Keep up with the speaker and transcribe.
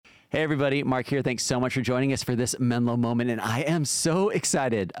Hey everybody, Mark here. Thanks so much for joining us for this Menlo moment. And I am so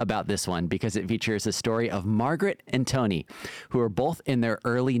excited about this one because it features a story of Margaret and Tony, who are both in their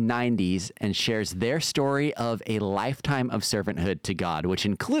early 90s and shares their story of a lifetime of servanthood to God, which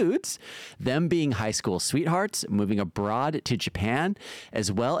includes them being high school sweethearts, moving abroad to Japan, as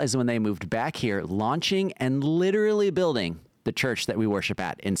well as when they moved back here, launching and literally building the church that we worship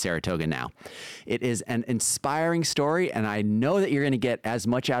at in Saratoga now. It is an inspiring story, and I know that you're going to get as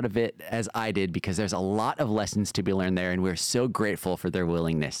much out of it as I did because there's a lot of lessons to be learned there, and we're so grateful for their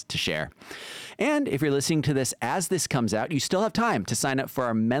willingness to share. And if you're listening to this as this comes out, you still have time to sign up for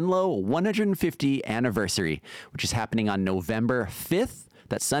our Menlo 150 anniversary, which is happening on November 5th.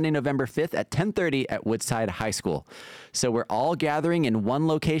 That's Sunday, November 5th at 10:30 at Woodside High School. So we're all gathering in one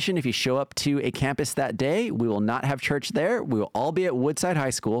location. If you show up to a campus that day, we will not have church there. We will all be at Woodside High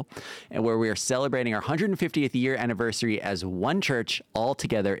School, and where we are celebrating our 150th year anniversary as one church all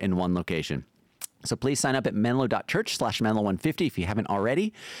together in one location. So please sign up at menlo.church/Menlo150 if you haven't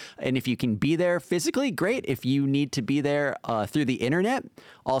already. And if you can be there physically, great. If you need to be there through the internet,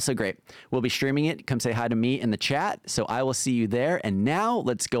 also great. We'll be streaming it. Come say hi to me in the chat. So I will see you there. And now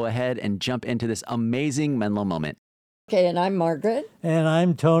let's go ahead and jump into this amazing Menlo moment. Okay, and I'm Margaret. And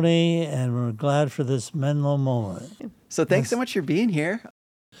I'm Tony, and we're glad for this Menlo moment. So thanks so much for being here.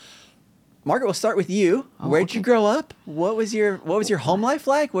 Margaret, we'll start with you. Where'd you grow up? What was your home life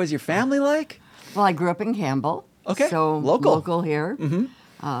like? What was your family like? Well, I grew up in Campbell. Okay, So local here. Mm-hmm.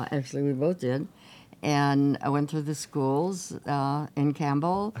 Actually, we both did. And I went through the schools in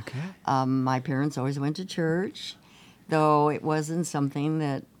Campbell. Okay. My parents always went to church, though it wasn't something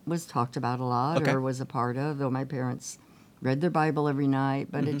that was talked about a lot or was a part of, though my parents read their Bible every night,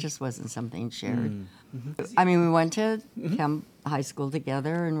 but it just wasn't something shared. Mm-hmm. I mean, we went to high school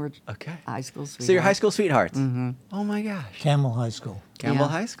together, and we're high school sweethearts. So you're high school sweethearts? Mm-hmm. Oh my gosh. Campbell High School. Campbell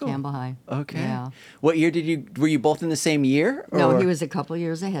High School? Campbell High. Okay. Yeah. What year were you both in the same year? Or? No, he was a couple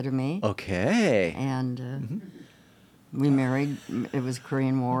years ahead of me. Okay. And we married. It was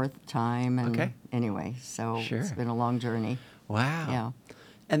Korean War at the time. And anyway, so it's been a long journey. Wow. Yeah.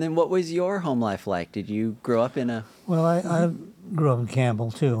 And then what was your home life like? Did you grow up in a... Well, I grew up in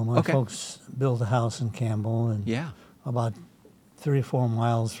Campbell, too. My folks built a house in Campbell, and about 3 or 4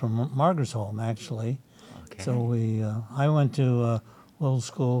 miles from Margaret's home, actually. Okay. So I went to a little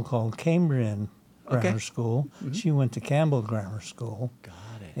school called Cambrian Grammar School. Mm-hmm. She went to Campbell Grammar School.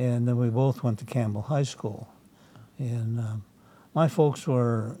 Got it. And then we both went to Campbell High School. And my folks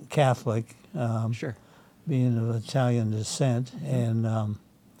were Catholic, being of Italian descent, and...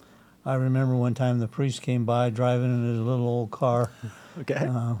 I remember one time the priest came by driving in his little old car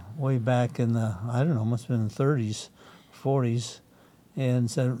way back in the, I don't know, must have been the 30s, 40s, and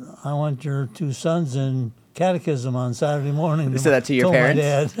said, I want your 2 sons in catechism on Saturday morning. You said that to your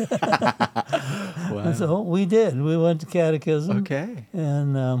parents? My dad. Wow. And so we did. We went to catechism. Okay.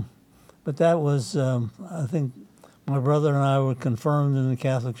 And, but that was, I think, my brother and I were confirmed in the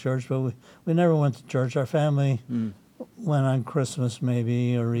Catholic Church, but we never went to church. Our family... went on Christmas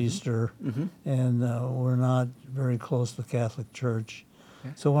maybe or Easter, and we're not very close to the Catholic Church.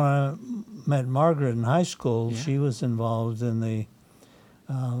 Okay. So when I met Margaret in high school, she was involved in the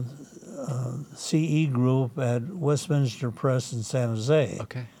CE group at Westminster Press in San Jose.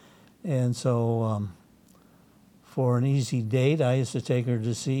 Okay. And so for an easy date, I used to take her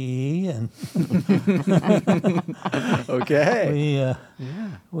to CE, and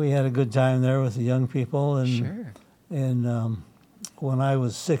we had a good time there with the young people. And And when I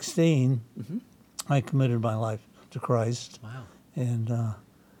was 16, I committed my life to Christ. Wow. And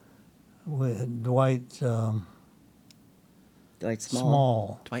Dwight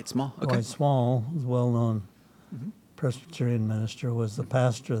Small. Dwight Small. Okay. Dwight Small, a well-known Presbyterian minister, was the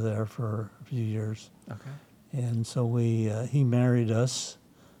pastor there for a few years. Okay. And so he married us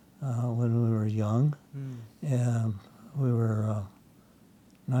when we were young. And we were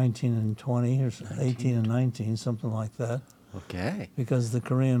 19 and 20, or 18 and 19, something like that. Okay. Because the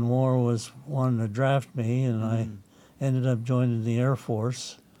Korean War was wanting to draft me, and I ended up joining the Air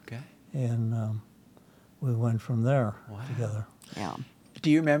Force. Okay. And we went from there together. Yeah. Do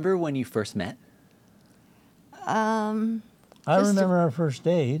you remember when you first met? I remember our first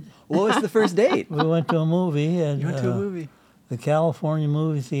date. What was the first date? We went to a movie. You went to a movie? The California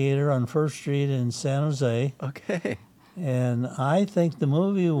Movie Theater on 1st Street in San Jose. Okay. And I think the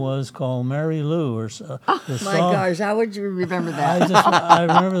movie was called Mary Lou. Or the my gosh, how would you remember that? I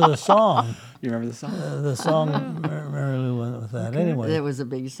remember the song. You remember the song? The song Mary Lou with that. Anyway, It was a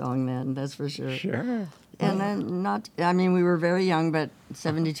big song then, that's for sure. Sure. And then we were very young, but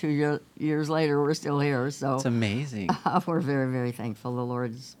 72 years later, we're still here. So It's amazing. we're very, very thankful. The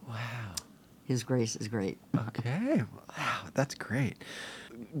Lord's, Wow. His grace is great. Okay. Wow, that's great.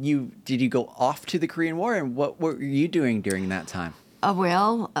 Did you go off to the Korean War, and what were you doing during that time?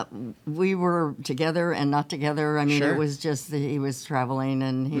 We were together and not together. I mean, Sure. it was just that he was traveling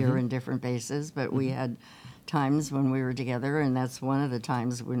and here in different bases, but we had times when we were together, and that's one of the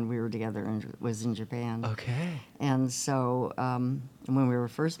times when we were together was in Japan. Okay. And so when we were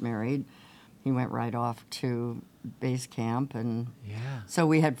first married, he went right off to base camp, and Yeah. so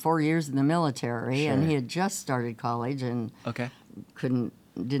we had 4 years in the military, and Sure. he had just started college and Okay.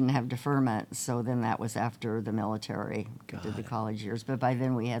 didn't have deferment, so then that was after the military, Got did the it. college years. But by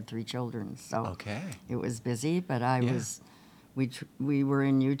then we had 3 children, so Okay. it was busy. But Yeah. we were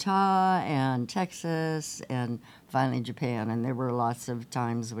in Utah and Texas and finally Japan, and there were lots of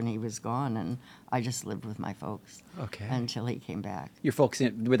times when he was gone, and I just lived with my folks Okay. until he came back. Your folks,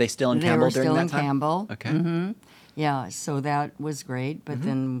 were they still in They Campbell were during still that in time? Campbell. Okay. Yeah, so that was great. But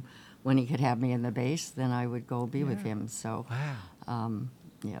then when he could have me in the base, then I would go be with Yeah. him. So Wow.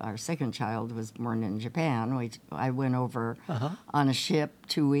 yeah, our second child was born in Japan. I went over Uh-huh. on a ship,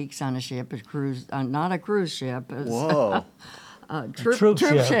 2 weeks on a ship, a cruise, not a cruise ship, it was Whoa. a troop troop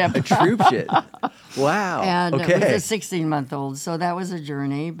ship. ship. A troop shit. Wow. And okay. it was a 16-month-old, so that was a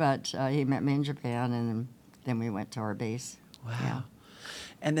journey. But he met me in Japan, and then we went to our base. Wow. Yeah.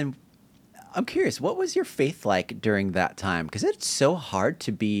 And then I'm curious, what was your faith like during that time? Because it's so hard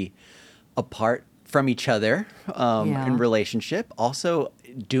to be apart from each other Yeah. in relationship. Also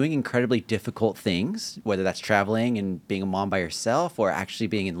doing incredibly difficult things, whether that's traveling and being a mom by yourself or actually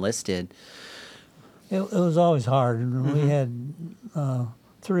being enlisted. it was always hard. We had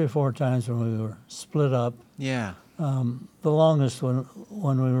 3 or 4 times when we were split up. Yeah. The longest when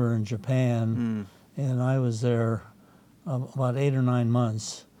we were in Japan, and I was there about 8 or 9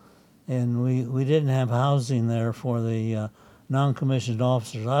 months, and we didn't have housing there for the non-commissioned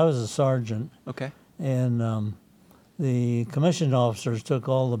officers. I was a sergeant, Okay. and the commissioned officers took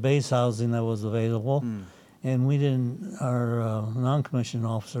all the base housing that was available, and we didn't. Our non-commissioned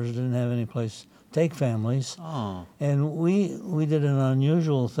officers didn't have any place to take families, Oh. and we did an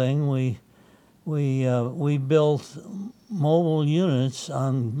unusual thing. We built mobile units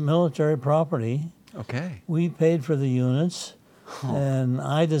on military property. Okay. We paid for the units, and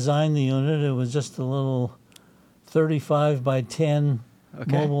I designed the unit. It was just a little 35 by 10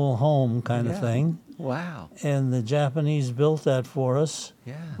 Okay. mobile home kind of Yeah. thing. Wow. And the Japanese built that for us.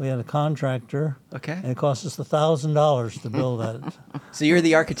 Yeah. We had a contractor, and Okay. it cost us $1,000 to build that. So you're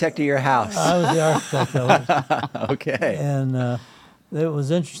the architect of your house. I was the architect of it, Okay. and it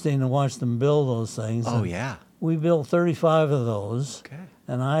was interesting to watch them build those things. Oh And yeah. we built 35 of those. Okay.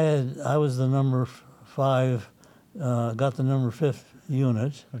 And I was the number 5, got the number 5th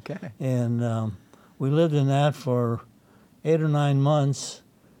unit, Okay. and we lived in that for 8 or 9 months,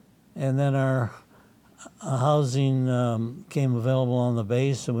 and then our housing came available on the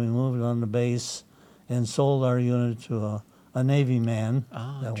base, and we moved on the base and sold our unit to a Navy man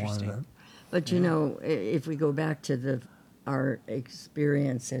Oh, that wanted interesting. it. But you know, if we go back to our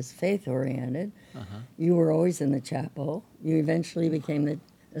experience as faith-oriented, you were always in the chapel. You eventually became the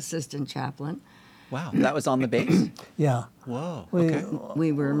assistant chaplain. Wow. That was on the base? Yeah. Whoa. We- Okay.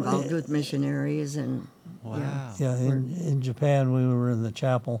 We were involved with missionaries, and Wow. Yeah, in Japan we were in the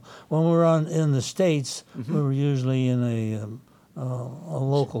chapel. When we were in the States, we were usually in a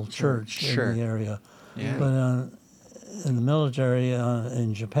local church Sure. in the area. Yeah. But in the military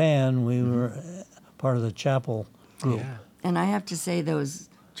in Japan, we were part of the chapel group. Yeah. and I have to say those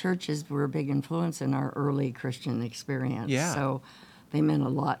churches were a big influence in our early Christian experience. Yeah. So they meant a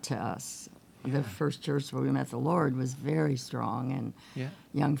lot to us. The first church where we met the Lord was very strong, and Yeah.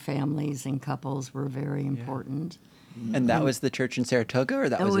 young families and couples were very important. And that was the church in Saratoga, or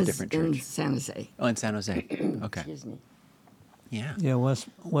that It was a different in church? San Jose. Oh, in San Jose. Okay. Excuse me. Yeah. Yeah,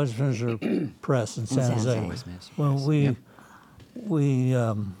 Westminster Press in San San Jose. Jose. Westminster, Well, yes. we Yep. we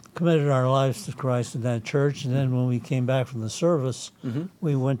committed our lives to Christ in that church, and then when we came back from the service,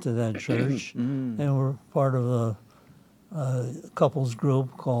 we went to that church, and we're part of a couples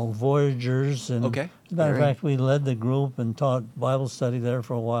group called Voyagers. And Okay. as a matter of Very. fact, we led the group and taught Bible study there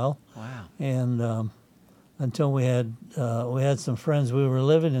for a while, Wow. and until we had some friends. We were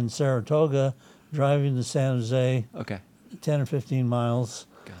living in Saratoga, driving to San Jose, Okay. 10 or 15 miles.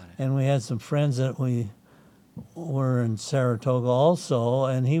 Got it. And we had some friends that we were in Saratoga also,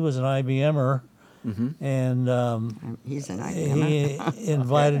 and he was an IBMer, and He's an IBM. he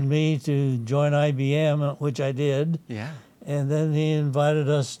invited me to join IBM, which I did, Yeah. And then he invited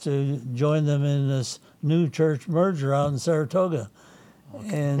us to join them in this new church merger out in Saratoga.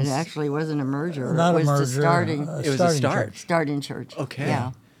 And It actually wasn't a merger. not It was a merger. just starting. It was a start. Starting church. Okay.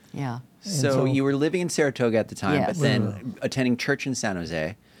 Yeah. Yeah. So you were living in Saratoga at the time, Yes. but then attending church in San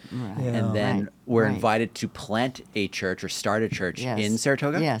Jose. Right. Yeah. And then Right, were right. invited to plant a church or start a church Yes. in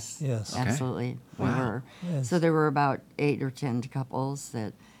Saratoga? Yes. Yes. Okay. Absolutely. We Wow. were. Yes. So there were about 8 or 10 couples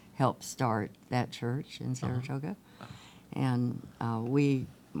that helped start that church in Saratoga. And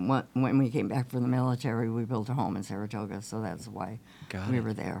when we came back from the military, we built a home in Saratoga. So that's why Got we it.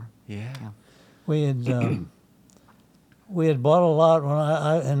 were there. Yeah. We had bought a lot when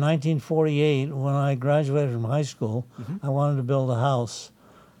in 1948 when I graduated from high school. I wanted to build a house,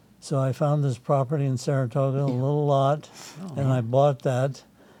 so I found this property in Saratoga, a little lot, and I bought that,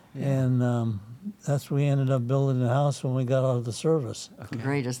 and that's we ended up building the house when we got out of the service. The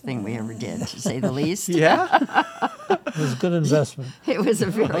greatest thing we ever did, to say the least. Yeah? It was a good investment. It was a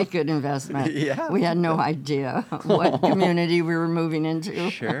very good investment. Yeah. We had no idea what community we were moving into.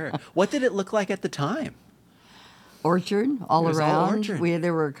 Sure. What did it look like at the time? Orchard all It was all around. orchard.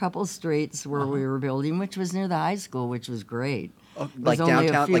 There were a couple streets where we were building, which was near the high school, which was great. Oh, It like was only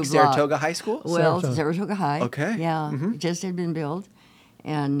a downtown, few like Saratoga blocks. High School? Well, Saratoga. Saratoga High. Okay. Yeah, it just had been built,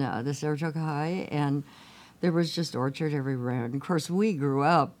 and the Saratoga High, and there was just orchard everywhere. And of course, we grew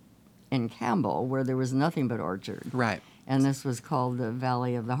up in Campbell, where there was nothing but orchard. Right. And this was called the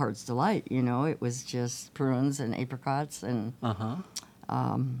Valley of the Heart's Delight. You know, it was just prunes and apricots, and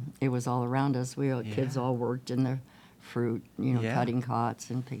it was all around us. Kids all worked in the fruit, Yeah. cutting cots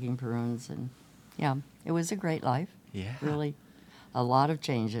and picking prunes, and it was a great life. Yeah. Really, a lot of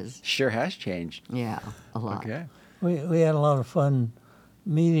changes. Sure has changed. Yeah, a lot. Okay. We had a lot of fun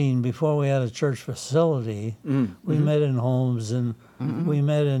meeting before we had a church facility. We met in homes and we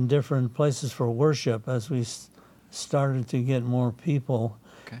met in different places for worship as we started to get more people.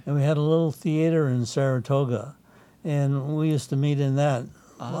 Okay. And we had a little theater in Saratoga, and we used to meet in that.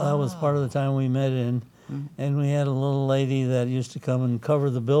 That was part of the time we met in. And we had a little lady that used to come and cover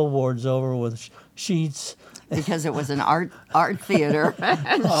the billboards over with sheets. Because it was an art theater,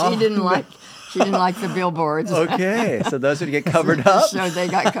 and she didn't like the billboards. Okay. So those would get covered up? So they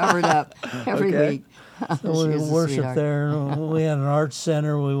got covered up every Okay. week. So She we was a worshiped sweetheart. there. We had an art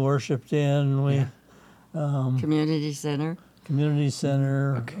center we worshiped in. We Community center. community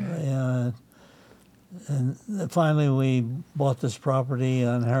center. Okay. And finally, we bought this property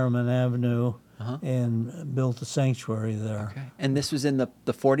on Harriman Avenue and built a sanctuary there. Okay. And this was in the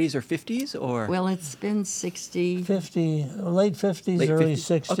 40s or 50s, or? Well, it's been 60. Late 50s, Late early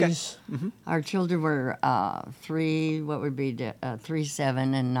 50s. 60s. Okay. Our children were 3,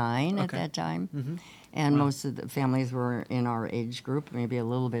 7, and 9 at Okay. that time. And most of the families were in our age group, maybe a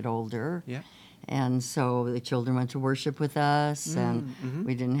little bit older. Yeah. And so the children went to worship with us, and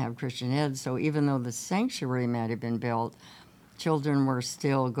we didn't have Christian Ed. So even though the sanctuary might have been built, children were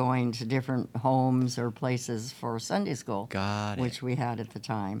still going to different homes or places for Sunday school. Got it. Which we had at the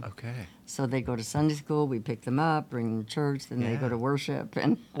time. Okay. So they go to Sunday school, we pick them up, bring them to church, then they go Yeah. to worship.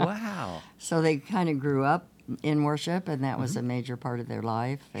 And Wow. so they kind of grew up in worship, and that was a major part of their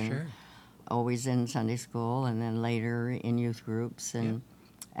life. And Sure. always in Sunday school, and then later in youth groups, and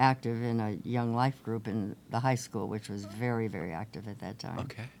active in a young life group in the high school, which was very, very active at that time.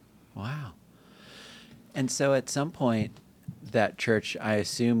 Okay. Wow. And so at some point, that church, I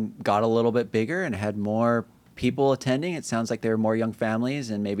assume, got a little bit bigger and had more people attending. It sounds like there were more young families,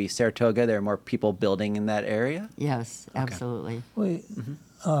 and maybe Saratoga, there were more people building in that area. Yes, absolutely.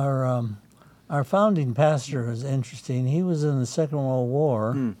 Our founding pastor is interesting. He was in the Second World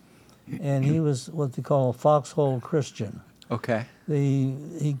War, and he was what they call a foxhole Christian. Okay.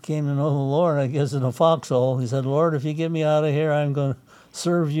 He came to know the Lord, I guess, in a foxhole. He said, "Lord, if you get me out of here, I'm going to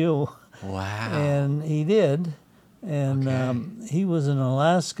serve you." Wow. And he did. And Okay. he was in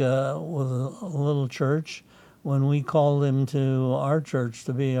Alaska with a little church when we called him to our church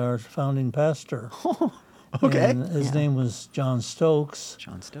to be our founding pastor. Okay. And his name was John Stokes.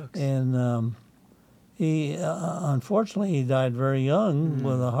 John Stokes. And he, unfortunately, he died very young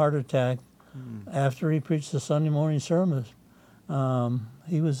with a heart attack after he preached the Sunday morning sermon.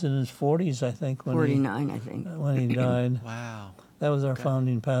 He was in his 40s, I think, when 49, I think. when he died. Wow. That was our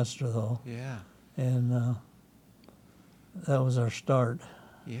founding pastor, though. Yeah. And that was our start.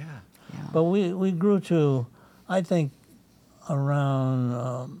 Yeah. But we grew to, I think,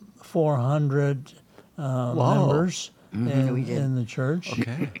 around 400 members We did. in the church.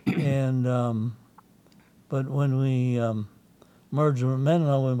 Okay. And but when we merged with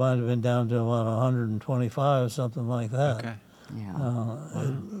Menlo, we might have been down to about 125, something like that. Okay. Yeah.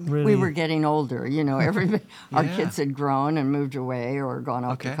 It really we were getting older. Everybody, our kids had grown and moved away or gone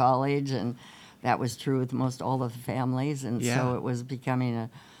off to college, and that was true with most all of the families. And so it was becoming a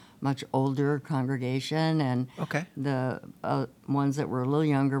much older congregation, and the ones that were a little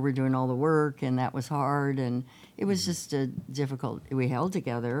younger were doing all the work, and that was hard, and it was just a difficult. We held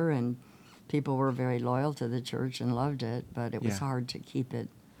together, and people were very loyal to the church and loved it, but it was hard to keep it.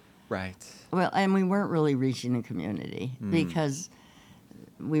 Right. Well, and we weren't really reaching the community because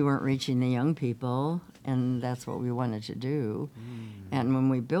we weren't reaching the young people, and that's what we wanted to do. And when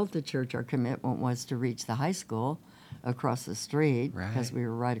we built the church, our commitment was to reach the high school across the street, because we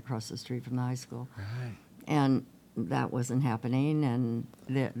were right across the street from the high school. Right. And that wasn't happening, and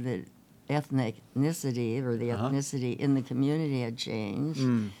the ethnicity or the ethnicity in the community had changed,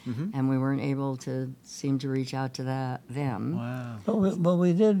 and we weren't able to seem to reach out to them. Wow. But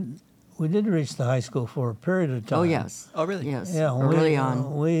we did reach the high school for a period of time. Oh, yes. Oh, really? Yes. Yeah, early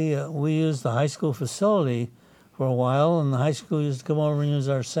on. We used the high school facility for a while, and the high school used to come over and use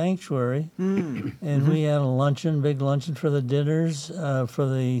our sanctuary. And we had a big luncheon for the dinners, for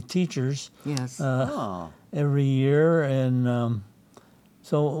the teachers. Yes. Every year, and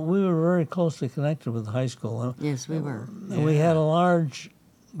so we were very closely connected with the high school. Yes, we were. And we had a large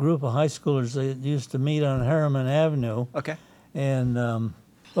group of high schoolers that used to meet on Harriman Avenue. Okay. And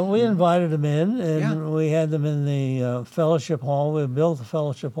but we invited them in, and we had them in the fellowship hall. We had built the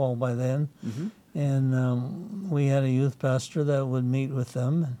fellowship hall by then, and we had a youth pastor that would meet with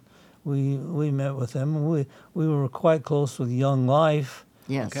them. We met with them. We were quite close with Young Life.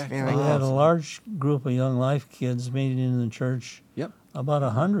 Yes, very We close. had a large group of Young Life kids meeting in the church. Yep. About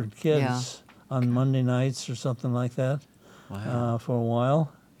 100 kids on Monday nights or something like that. Wow. For a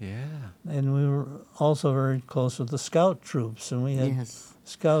while. Yeah. And we were also very close with the scout troops, and we had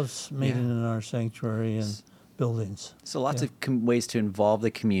scouts meeting in our sanctuary and buildings. So lots of ways to involve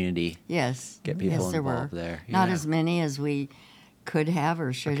the community. Yes. Get people yes, there involved were. there. Not Yeah. as many as we could have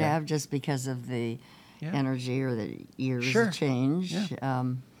or should have, just because of the energy or the years of change. Yeah.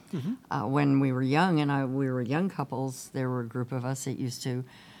 When we were young, and we were young couples, there were a group of us that used to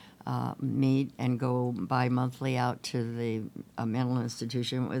meet and go bi-monthly out to the mental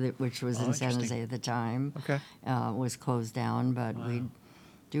institution, which was in San Jose at the time. Okay. Was closed down, but we'd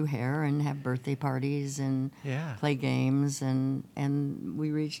do hair and have birthday parties and play games, and we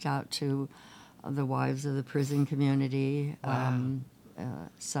reached out to the wives of the prison community,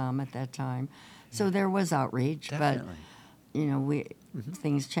 some at that time. So there was outreach, Definitely. but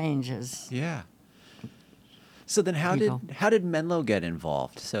things change as So then how did Menlo get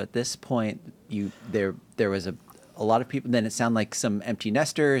involved? So at this point there was a lot of people, then it sounded like some empty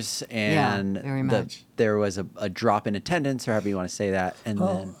nesters, and very much. there was a drop in attendance, or however you want to say that, and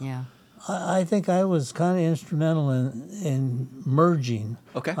then I think I was kind of instrumental in merging.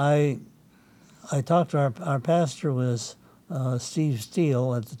 Okay. I talked to our pastor was Steve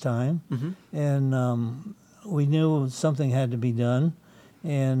Steele at the time, and we knew something had to be done,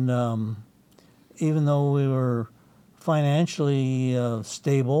 and even though we were financially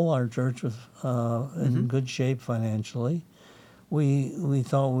stable, our church was in good shape financially, we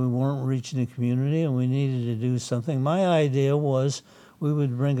thought we weren't reaching the community and we needed to do something. My idea was we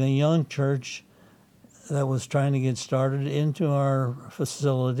would bring a young church that was trying to get started into our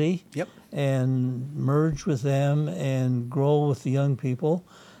facility and merge with them and grow with the young people.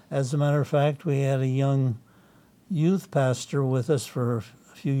 As a matter of fact, we had a young youth pastor with us for a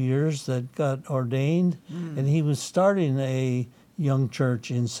few years that got ordained, and he was starting a young church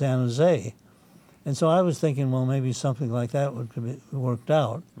in San Jose. And so I was thinking, well, maybe something like that could be worked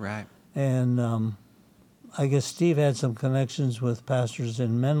out. Right. And I guess Steve had some connections with pastors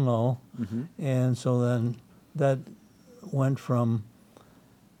in Menlo, and so then that went from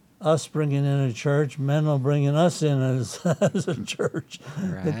us bringing in a church, Menlo bringing us in as a church.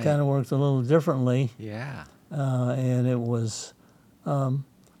 Right. It kind of worked a little differently. Yeah. And it was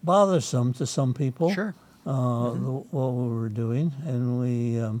bothersome to some people. Sure. What we were doing, and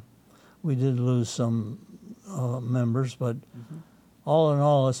we did lose some members, but all in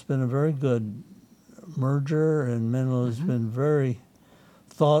all, it's been a very good merger, and Menlo has been very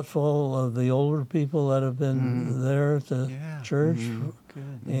thoughtful of the older people that have been there at the church,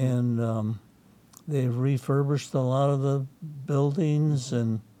 and they've refurbished a lot of the buildings,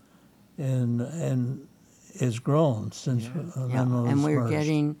 and it's grown since Menlo was and we're merged.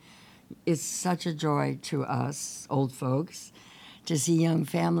 getting. It's such a joy to us old folks to see young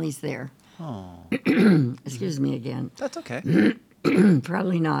families there. Oh. Excuse me again. That's okay.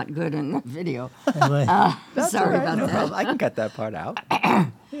 Probably not good in the video. Anyway, That's Sorry all right, about no that. problem. I can cut that part out.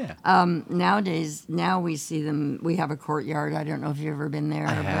 Yeah. Nowadays, now we see them. We have a courtyard. I don't know if you've ever been there,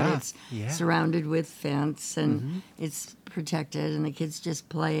 but it's surrounded with fence and it's protected, and the kids just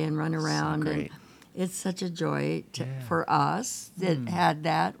play and run around. So and great. it's such a joy for us that had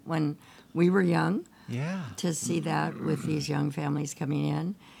that when we were young. Yeah. To see that with these young families coming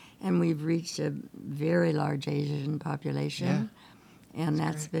in, and we've reached a very large Asian population, and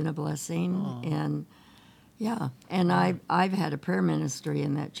that's been a blessing. And I've had a prayer ministry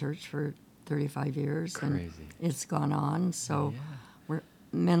in that church for 35 years, and it's gone on. So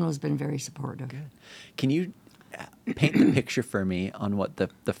Menlo's been very supportive. Good. Can you paint the picture for me on what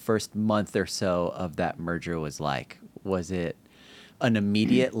the first month or so of that merger was like? Was it an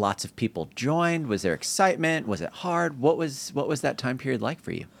immediate, lots of people joined? Was there excitement? Was it hard? What was that time period like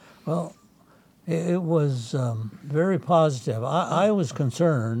for you? Well, it was very positive. I was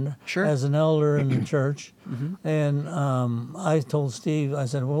concerned as an elder in the church, and I told Steve, I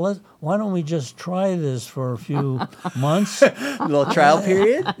said, well, why don't we just try this for a few months? A little trial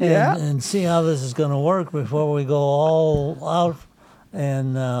period? And see how this is going to work before we go all out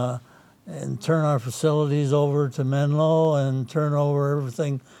and turn our facilities over to Menlo and turn over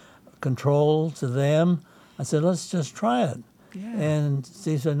everything control to them. I said, let's just try it. Yeah. And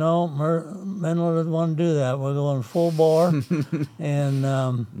Steve said, no, Menlo doesn't want to do that. We're going full bore.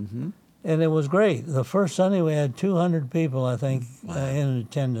 And it was great. The first Sunday we had 200 people, I think, in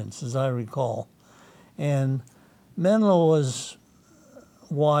attendance, as I recall. And Menlo was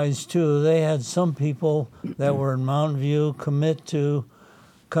wise, too. They had some people that were in Mountain View commit to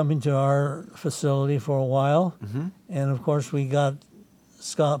coming to our facility for a while. And, of course, we got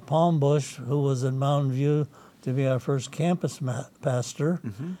Scott Palmbush, who was at Mountain View, to be our first campus pastor.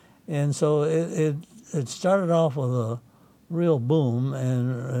 And so it started off with a real boom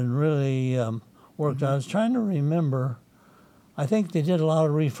and really worked. I was trying to remember, I think they did a lot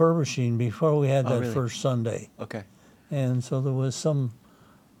of refurbishing before we had that first Sunday. Okay. And so there was some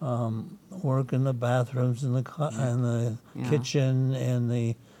work in the bathrooms and the kitchen and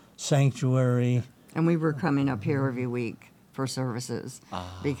the sanctuary. And we were coming up here every week for services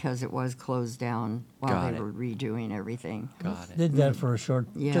because it was closed down while they were redoing everything. Got it. Did that for just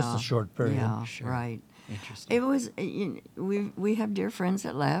a short period. Yeah, right. Interesting. It was, we have dear friends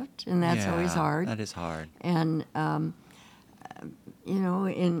that left, and that's always hard. That is hard. And,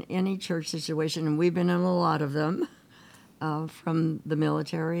 in any church situation, and we've been in a lot of them, from the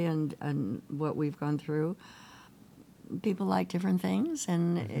military and what we've gone through, people like different things,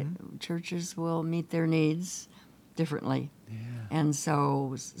 and churches will meet their needs differently. Yeah. And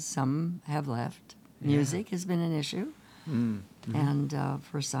so some have left. Music has been an issue, and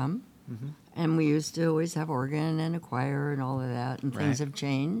for some. And we used to always have organ and a choir and all of that, and things have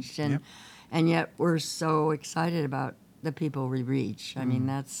changed. And yet we're so excited about the people we reach. I mean,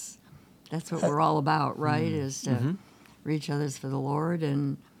 that's what we're all about, right? Is to reach others for the Lord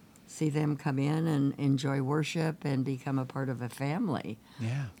and see them come in and enjoy worship and become a part of a family.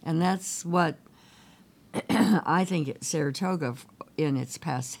 Yeah. And that's what I think Saratoga, in its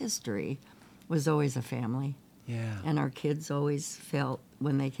past history, was always a family. Yeah. And our kids always felt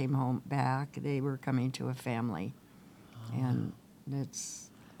when they came home back, they were coming to a family. And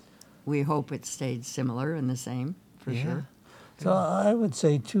we hope it stayed similar and the same, for sure. So I would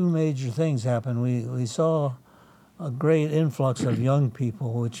say two major things happened. We saw a great influx of young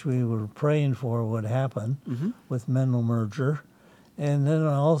people, which we were praying for would happen with Menlo merger. And then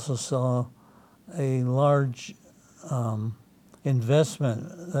I also saw a large investment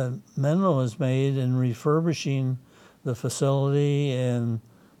that Menlo has made in refurbishing the facility and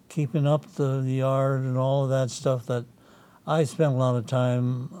keeping up the yard and all of that stuff that I spent a lot of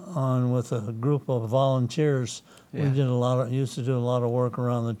time on with a group of volunteers. We used to do a lot of work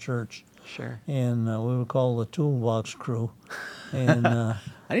around the church. Sure. And we were called the Toolbox Crew. And I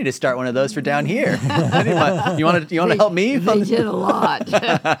need to start one of those for down here. You want to help me? They did a lot.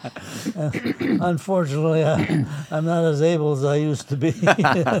 Unfortunately, I'm not as able as I used to be.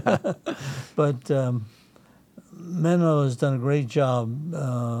 But Menlo has done a great job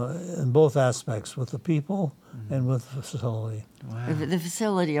in both aspects, with the people and with the facility. Wow. The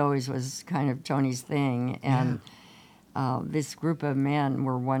facility always was kind of Tony's thing, and this group of men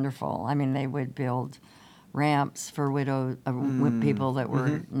were wonderful. I mean, they would build ramps for widow people that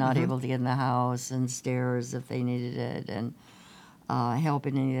were not able to get in the house, and stairs if they needed it, and help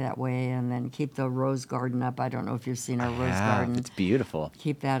in any that way, and then keep the rose garden up. I don't know if you've seen our rose garden. It's beautiful.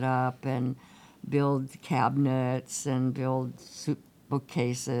 Keep that up, and build cabinets, and build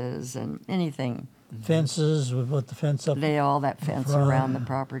bookcases, and anything. Fences, we put the fence up. That fence around the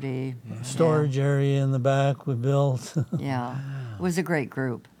property. Storage area in the back we built. It was a great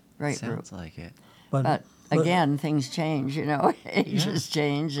group. Great Sounds group. like it. But again, things change, ages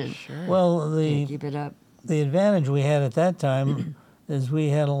change, and well, you keep it up. the advantage we had at that time is we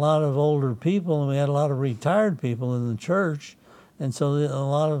had a lot of older people and we had a lot of retired people in the church, and so a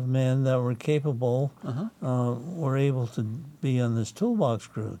lot of men that were capable were able to be on this toolbox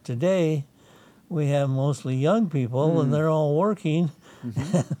crew. Today, we have mostly young people, and they're all working.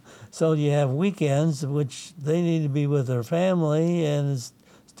 So you have weekends, which they need to be with their family, and it's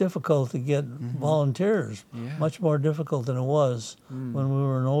difficult to get volunteers. Yeah. Much more difficult than it was when we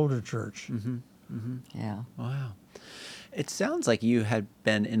were an older church. Yeah. Wow. It sounds like you had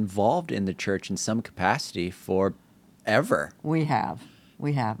been involved in the church in some capacity forever. We have.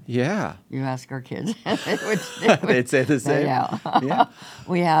 Yeah. You ask our kids. They'd say the same. Yeah.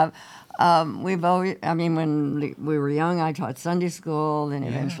 We have. We've always, when we were young, I taught Sunday school, then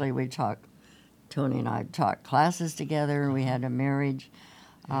eventually Tony and I taught classes together. We had a marriage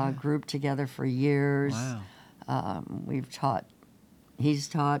group together for years. Wow. He's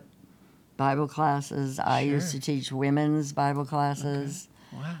taught Bible classes. I used to teach women's Bible classes.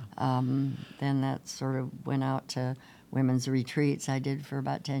 Okay. Wow. Then that sort of went out to women's retreats I did for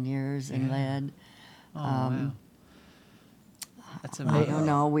about 10 years and led. Oh, wow. That's amazing. I don't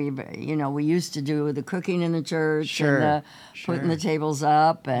know. We used to do the cooking in the church Sure. and putting the tables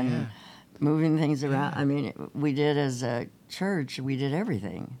up and Yeah. moving things around. We did as a church. We did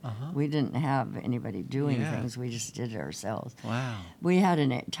everything. We didn't have anybody doing things. We just did it ourselves. Wow. We had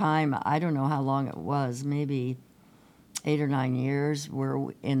a time. I don't know how long it was. Maybe 8 or 9 years. Where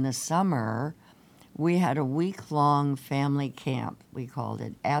in the summer, we had a week-long family camp. We called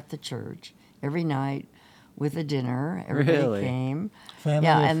it at the church every night. With a dinner, everybody came.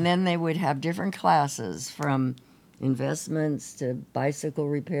 And then they would have different classes from investments to bicycle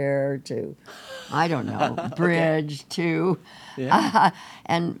repair to, I don't know, bridge to,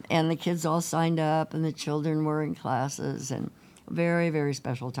 and the kids all signed up and the children were in classes and very, very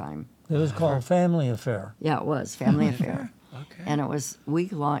special time. It was called Family Affair. Yeah, it was Family Affair. Okay. And it was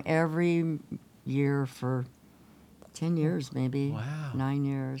week long every year for 10 years, maybe. Wow. 9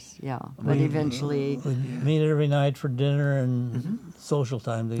 years, yeah. But eventually... We'd meet every night for dinner and social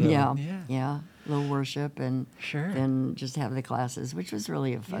time together. Yeah. A little worship and Sure. then just have the classes, which was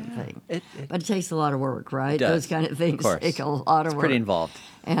really a fun thing. But it takes a lot of work, right? does. Those kind of things Of course. take a lot of work. Pretty involved.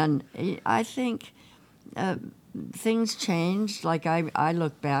 And I think things changed. Like I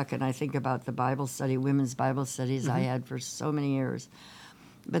look back and I think about the Bible study, women's Bible studies I had for so many years.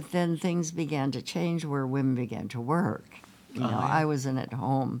 But then things began to change where women began to work. I was an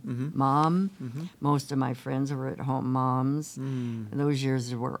at-home mom. Most of my friends were at-home moms. Those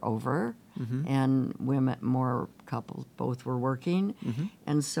years were over, and more couples, both were working.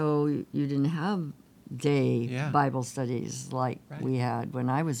 And so you didn't have day Bible studies like we had when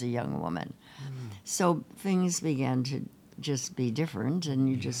I was a young woman. So things began to just be different, and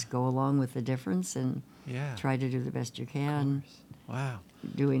you just go along with the difference and try to do the best you can. Wow.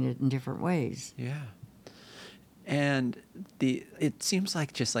 Doing it in different ways. Yeah. And it seems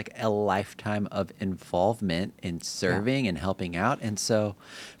like just like a lifetime of involvement in serving and helping out. And so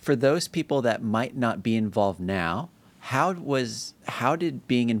for those people that might not be involved now, how did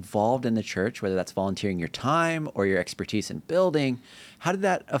being involved in the church, whether that's volunteering your time or your expertise in building, how did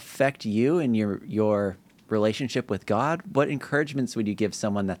that affect you and your relationship with God? What encouragements would you give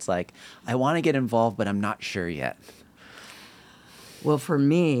someone that's like, I want to get involved, but I'm not sure yet? Well, for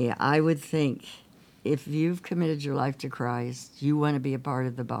me, I would think if you've committed your life to Christ, you want to be a part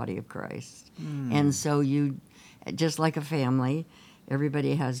of the body of Christ. And so you, just like a family,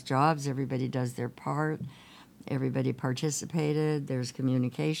 everybody has jobs, everybody does their part, everybody participated, there's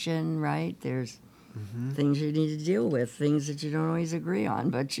communication, right? There's things you need to deal with, things that you don't always agree on,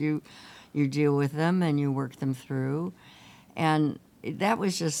 but you deal with them and you work them through. And that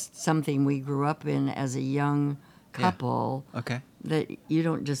was just something we grew up in as a young couple. Okay. That you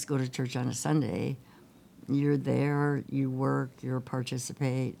don't just go to church on a Sunday. You're there, you work, you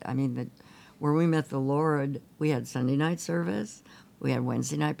participate. Where we met the Lord, we had Sunday night service, we had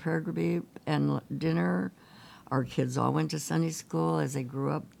Wednesday night prayer group and dinner. Our kids all went to Sunday school as they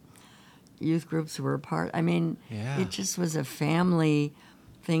grew up. Youth groups were a part. It just was a family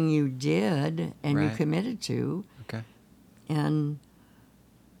thing you did and you committed to. Okay. And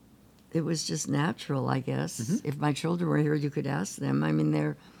it was just natural, I guess. If my children were here, you could ask them.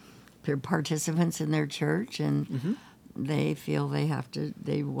 They're participants in their church, and they feel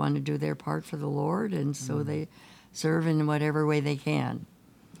they want to do their part for the Lord, and so they serve in whatever way they can.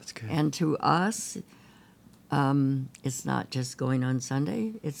 That's good. And to us, it's not just going on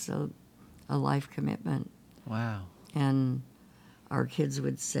Sunday. It's a life commitment. Wow. And our kids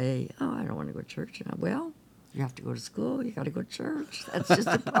would say, "Oh, I don't want to go to church." And well, you have to go to school. You got to go to church. That's just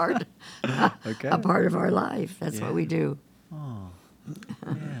a part, a part of our life. That's what we do. Oh,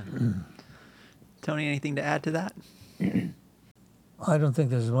 yeah. Tony, anything to add to that? I don't think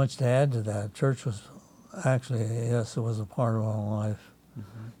there's much to add to that. Church was actually, yes, it was a part of our life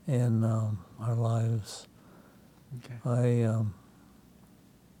in our lives. Okay.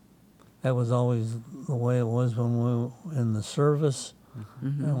 That was always the way it was when we were in the service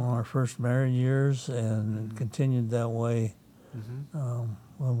in our first married years, and it continued that way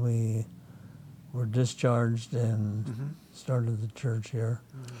when we were discharged and started the church here.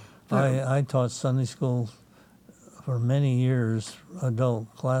 I taught Sunday school for many years,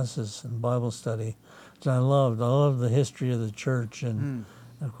 adult classes and Bible study, which I loved. I loved the history of the church and,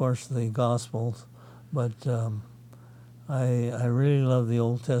 of course, the Gospels. But I really love the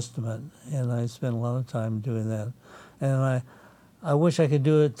Old Testament, and I spent a lot of time doing that. And I wish I could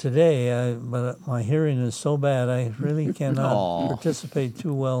do it today, but my hearing is so bad, I really cannot participate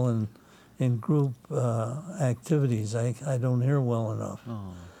too well in group activities. I don't hear well enough.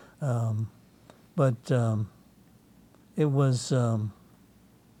 But it was a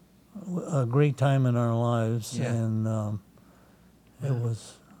great time in our lives, and it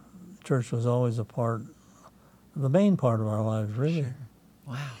was, church was always the main part of our lives, really. Sure.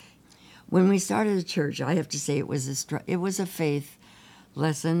 Wow. When we started the church, I have to say it was a faith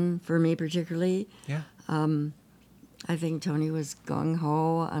lesson for me particularly. Yeah. I think Tony was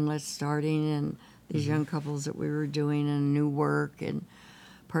gung-ho on let's starting, and these young couples that we were doing and new work and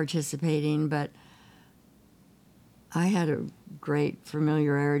participating, but I had a great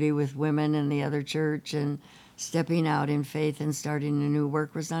familiarity with women in the other church, and stepping out in faith and starting a new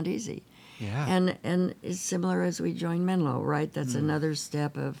work was not easy. Yeah. And it's similar as we joined Menlo, right? That's another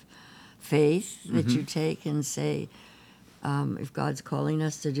step of faith that you take and say, if God's calling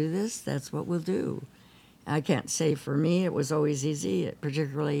us to do this, that's what we'll do. I can't say for me it was always easy,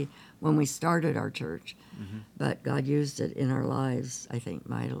 particularly when we started our church. But God used it in our lives, I think,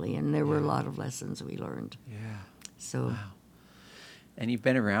 mightily. And there were a lot of lessons we learned. Yeah. So. Wow. And you've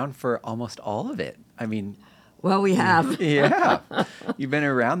been around for almost all of it. I mean, well, we have. Yeah. You've been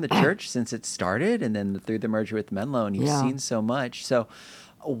around the church since it started, and then through the merger with Menlo, and you've seen so much. So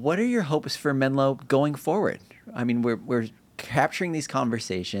what are your hopes for Menlo going forward? I mean, we're capturing these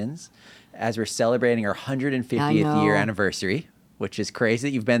conversations as we're celebrating our 150th year anniversary, which is crazy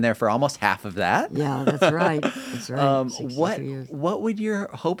that you've been there for almost half of that. Yeah, that's right. That's right. What would your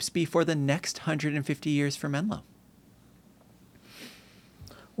hopes be for the next 150 years for Menlo?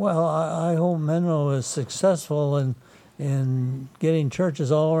 Well, I hope Menlo is successful in getting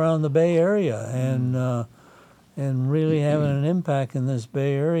churches all around the Bay Area and really having an impact in this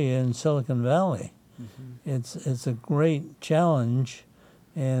Bay Area in Silicon Valley. It's a great challenge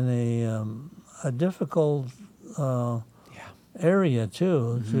and a difficult area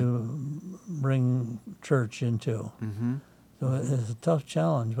too to bring church into. So it's a tough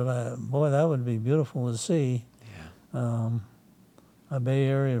challenge, but boy, that would be beautiful to see. A Bay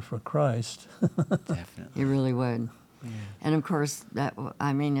Area for Christ. Definitely. It really would. Yeah. And of course,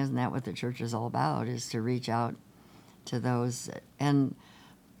 isn't that what the church is all about, is to reach out to those. And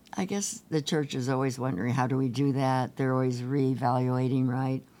I guess the church is always wondering, how do we do that? They're always reevaluating,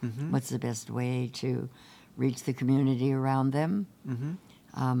 right? What's the best way to reach the community around them?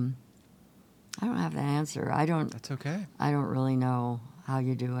 I don't have the answer. That's okay. I don't really know how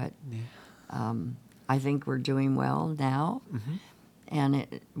you do it. Yeah. I think we're doing well now. And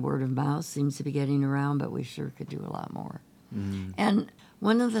word of mouth seems to be getting around, but we sure could do a lot more. And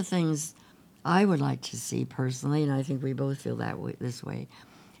one of the things I would like to see personally, and I think we both feel this way,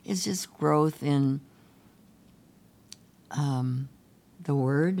 is just growth in the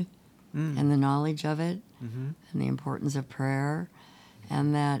Word and the knowledge of it, and the importance of prayer,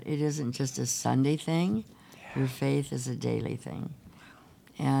 and that it isn't just a Sunday thing. Your faith is a daily thing.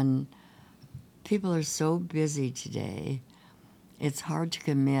 And people are so busy today, it's hard to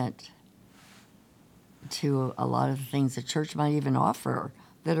commit to a lot of the things the church might even offer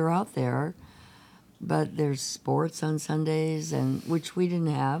that are out there. But there's sports on Sundays, and which we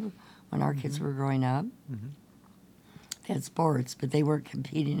didn't have when our kids were growing up. They had sports, but they weren't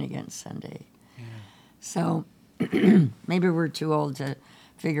competing against Sunday. So maybe we're too old to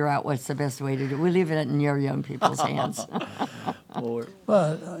figure out what's the best way to do it. We leave it in your young people's hands.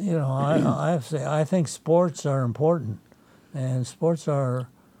 But, I have to say, I think sports are important. And sports are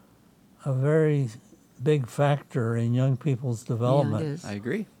a very big factor in young people's development. Yeah, it is. I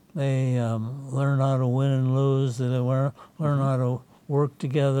agree. They learn how to win and lose. They learn how to work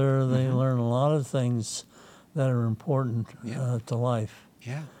together. They learn a lot of things that are important to life.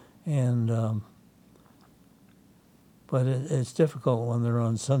 Yeah. And but it's difficult when they're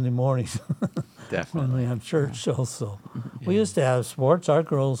on Sunday mornings. Definitely. When we have church also. We used to have sports. Our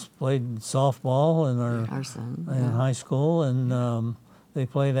girls played softball Our son, in high school, and they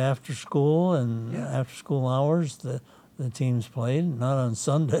played after school, and after school hours the teams played, not on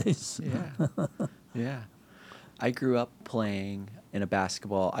Sundays. Yeah. I grew up playing in a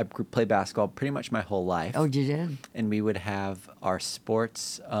basketball. I played basketball pretty much my whole life. Oh, you did? And we would have our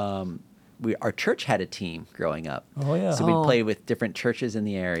sports. Our church had a team growing up. Oh, yeah. So we'd play with different churches in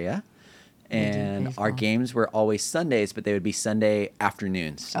the area. And our games were always Sundays, but they would be Sunday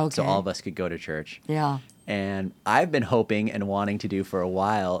afternoons. Okay. So all of us could go to church. Yeah. And I've been hoping and wanting to do for a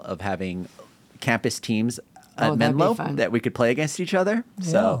while of having campus teams at Menlo that we could play against each other. Yeah.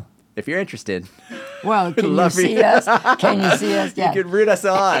 So if you're interested, well, can you see us? Can you see us? Yeah. you could root us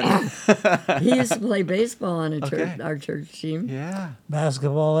on. He used to play baseball on our church team. Yeah.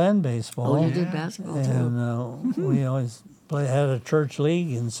 Basketball and baseball. Oh, you did basketball too. And we always had a church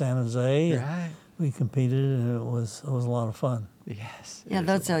league in San Jose. Right. We competed, and it was a lot of fun. Yes. Yeah,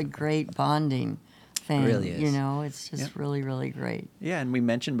 that's a great bonding thing. It really is. You know, it's just really, really great. Yeah, and we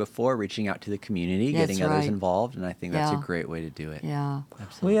mentioned before reaching out to the community, That's getting others right. involved, and I think that's a great way to do it. Yeah.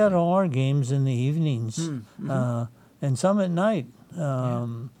 Absolutely. We had all our games in the evenings, and some at night.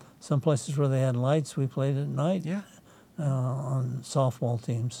 Some places where they had lights, we played at night. Yeah. On softball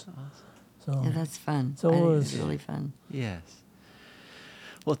teams. So Yeah, that's fun. So I it think was- it's really fun. Yes.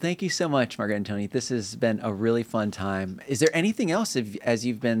 Well, thank you so much, Margaret and Tony. This has been a really fun time. Is there anything else, as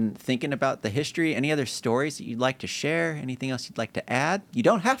you've been thinking about the history, any other stories that you'd like to share? Anything else you'd like to add? You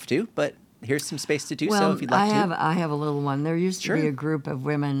don't have to, but here's some space to do so if you'd like to. I have a little one. There used to Sure. be a group of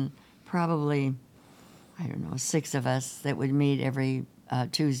women, probably, I don't know, 6 of us that would meet every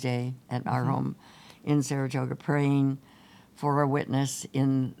Tuesday at our home in Saratoga praying for a witness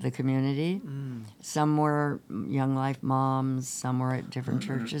in the community. Some were Young Life moms, some were at different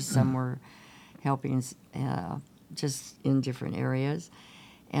churches, some were helping just in different areas.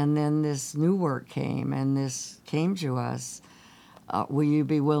 And then this new work came, and this came to us. Will you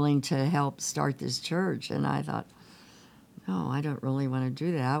be willing to help start this church? And I thought, no, I don't really want to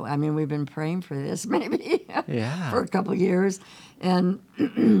do that. I mean, we've been praying for this maybe for a couple of years, and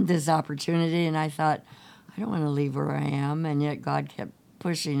this opportunity, and I thought, I don't want to leave where I am. And yet God kept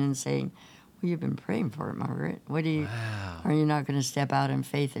pushing and saying, well, you've been praying for it, Margaret. Are you not going to step out in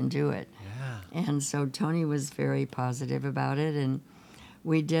faith and do it? Yeah. And so Tony was very positive about it, and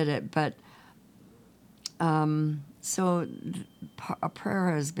we did it. But so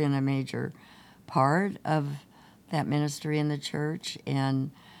prayer has been a major part of that ministry in the church.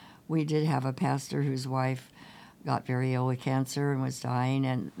 And we did have a pastor whose wife got very ill with cancer and was dying.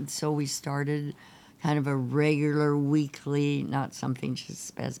 And so we started kind of a regular weekly, not something just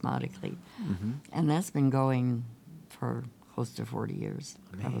spasmodically. And that's been going for close to 40 years,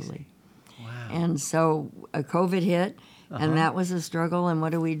 probably. Wow. And so COVID hit, and that was a struggle. And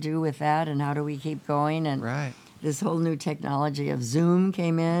what do we do with that? And how do we keep going? And this whole new technology of Zoom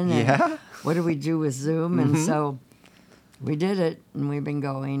came in. And what do we do with Zoom? And so we did it, and we've been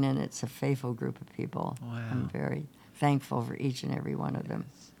going, and it's a faithful group of people. Wow. I'm very thankful for each and every one of them.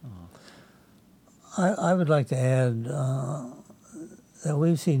 I would like to add that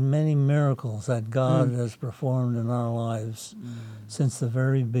we've seen many miracles that God has performed in our lives since the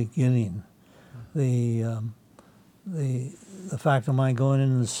very beginning. The fact of my going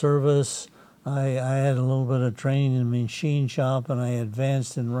into the service, I had a little bit of training in the machine shop, and I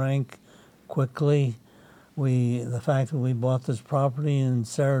advanced in rank quickly. The fact that we bought this property in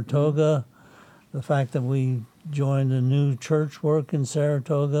Saratoga, the fact that we joined a new church work in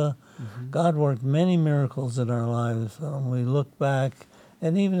Saratoga. God worked many miracles in our lives. We look back,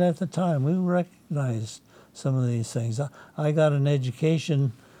 and even at the time, we recognized some of these things. I got an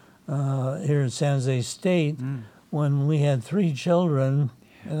education here at San Jose State when we had 3 children,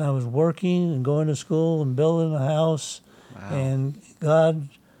 and I was working and going to school and building a house, and God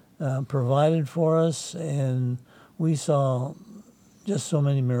provided for us, and we saw just so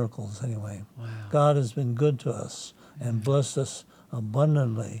many miracles anyway. God has been good to us and blessed us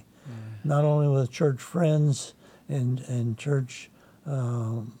abundantly, not only with church friends and church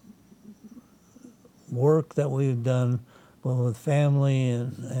work that we've done, but with family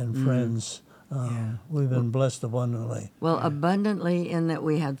and friends. We've been blessed abundantly. Well, abundantly in that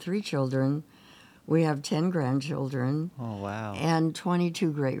we had 3 children. We have 10 grandchildren. Oh, wow. And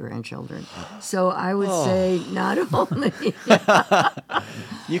 22 great-grandchildren. So I would say not only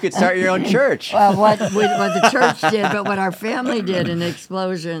You could start your own church. Well, what the church did, but what our family did, an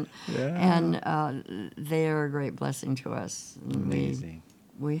explosion. Yeah. And they are a great blessing to us. Amazing.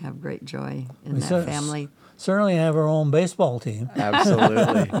 We have great joy in that family. Certainly have our own baseball team.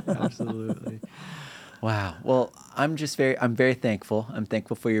 Absolutely. Absolutely. Wow. Well, I'm very thankful. I'm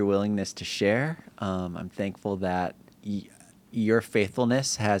thankful for your willingness to share. I'm thankful that your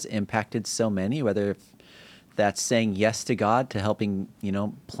faithfulness has impacted so many, whether that's saying yes to God to helping,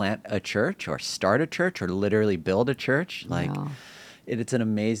 plant a church or start a church or literally build a church. It's an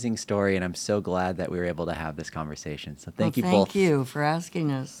amazing story, and I'm so glad that we were able to have this conversation. So thank you both. Thank you for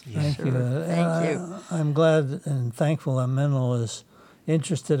asking us. Thank you. Thank you. I'm glad and thankful that Menlo is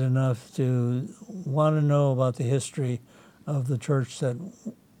interested enough to want to know about the history of the church that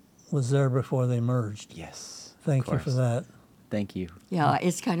was there before they merged. Yes. Thank you for that. Thank you. Yeah,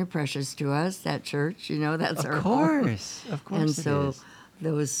 it's kind of precious to us, that church. That's our home. Of course. And so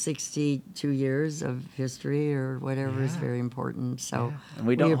those 62 years of history or whatever is very important. So and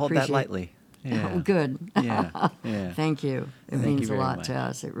we don't hold that lightly. Yeah. Oh, good. Yeah. Thank you. It means a lot to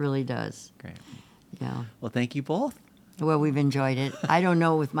us. It really does. Great. Yeah. Well, thank you both. Well, we've enjoyed it. I don't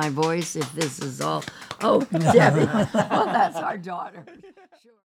know with my voice if this is all. Oh, Debbie. Well, that's our daughter.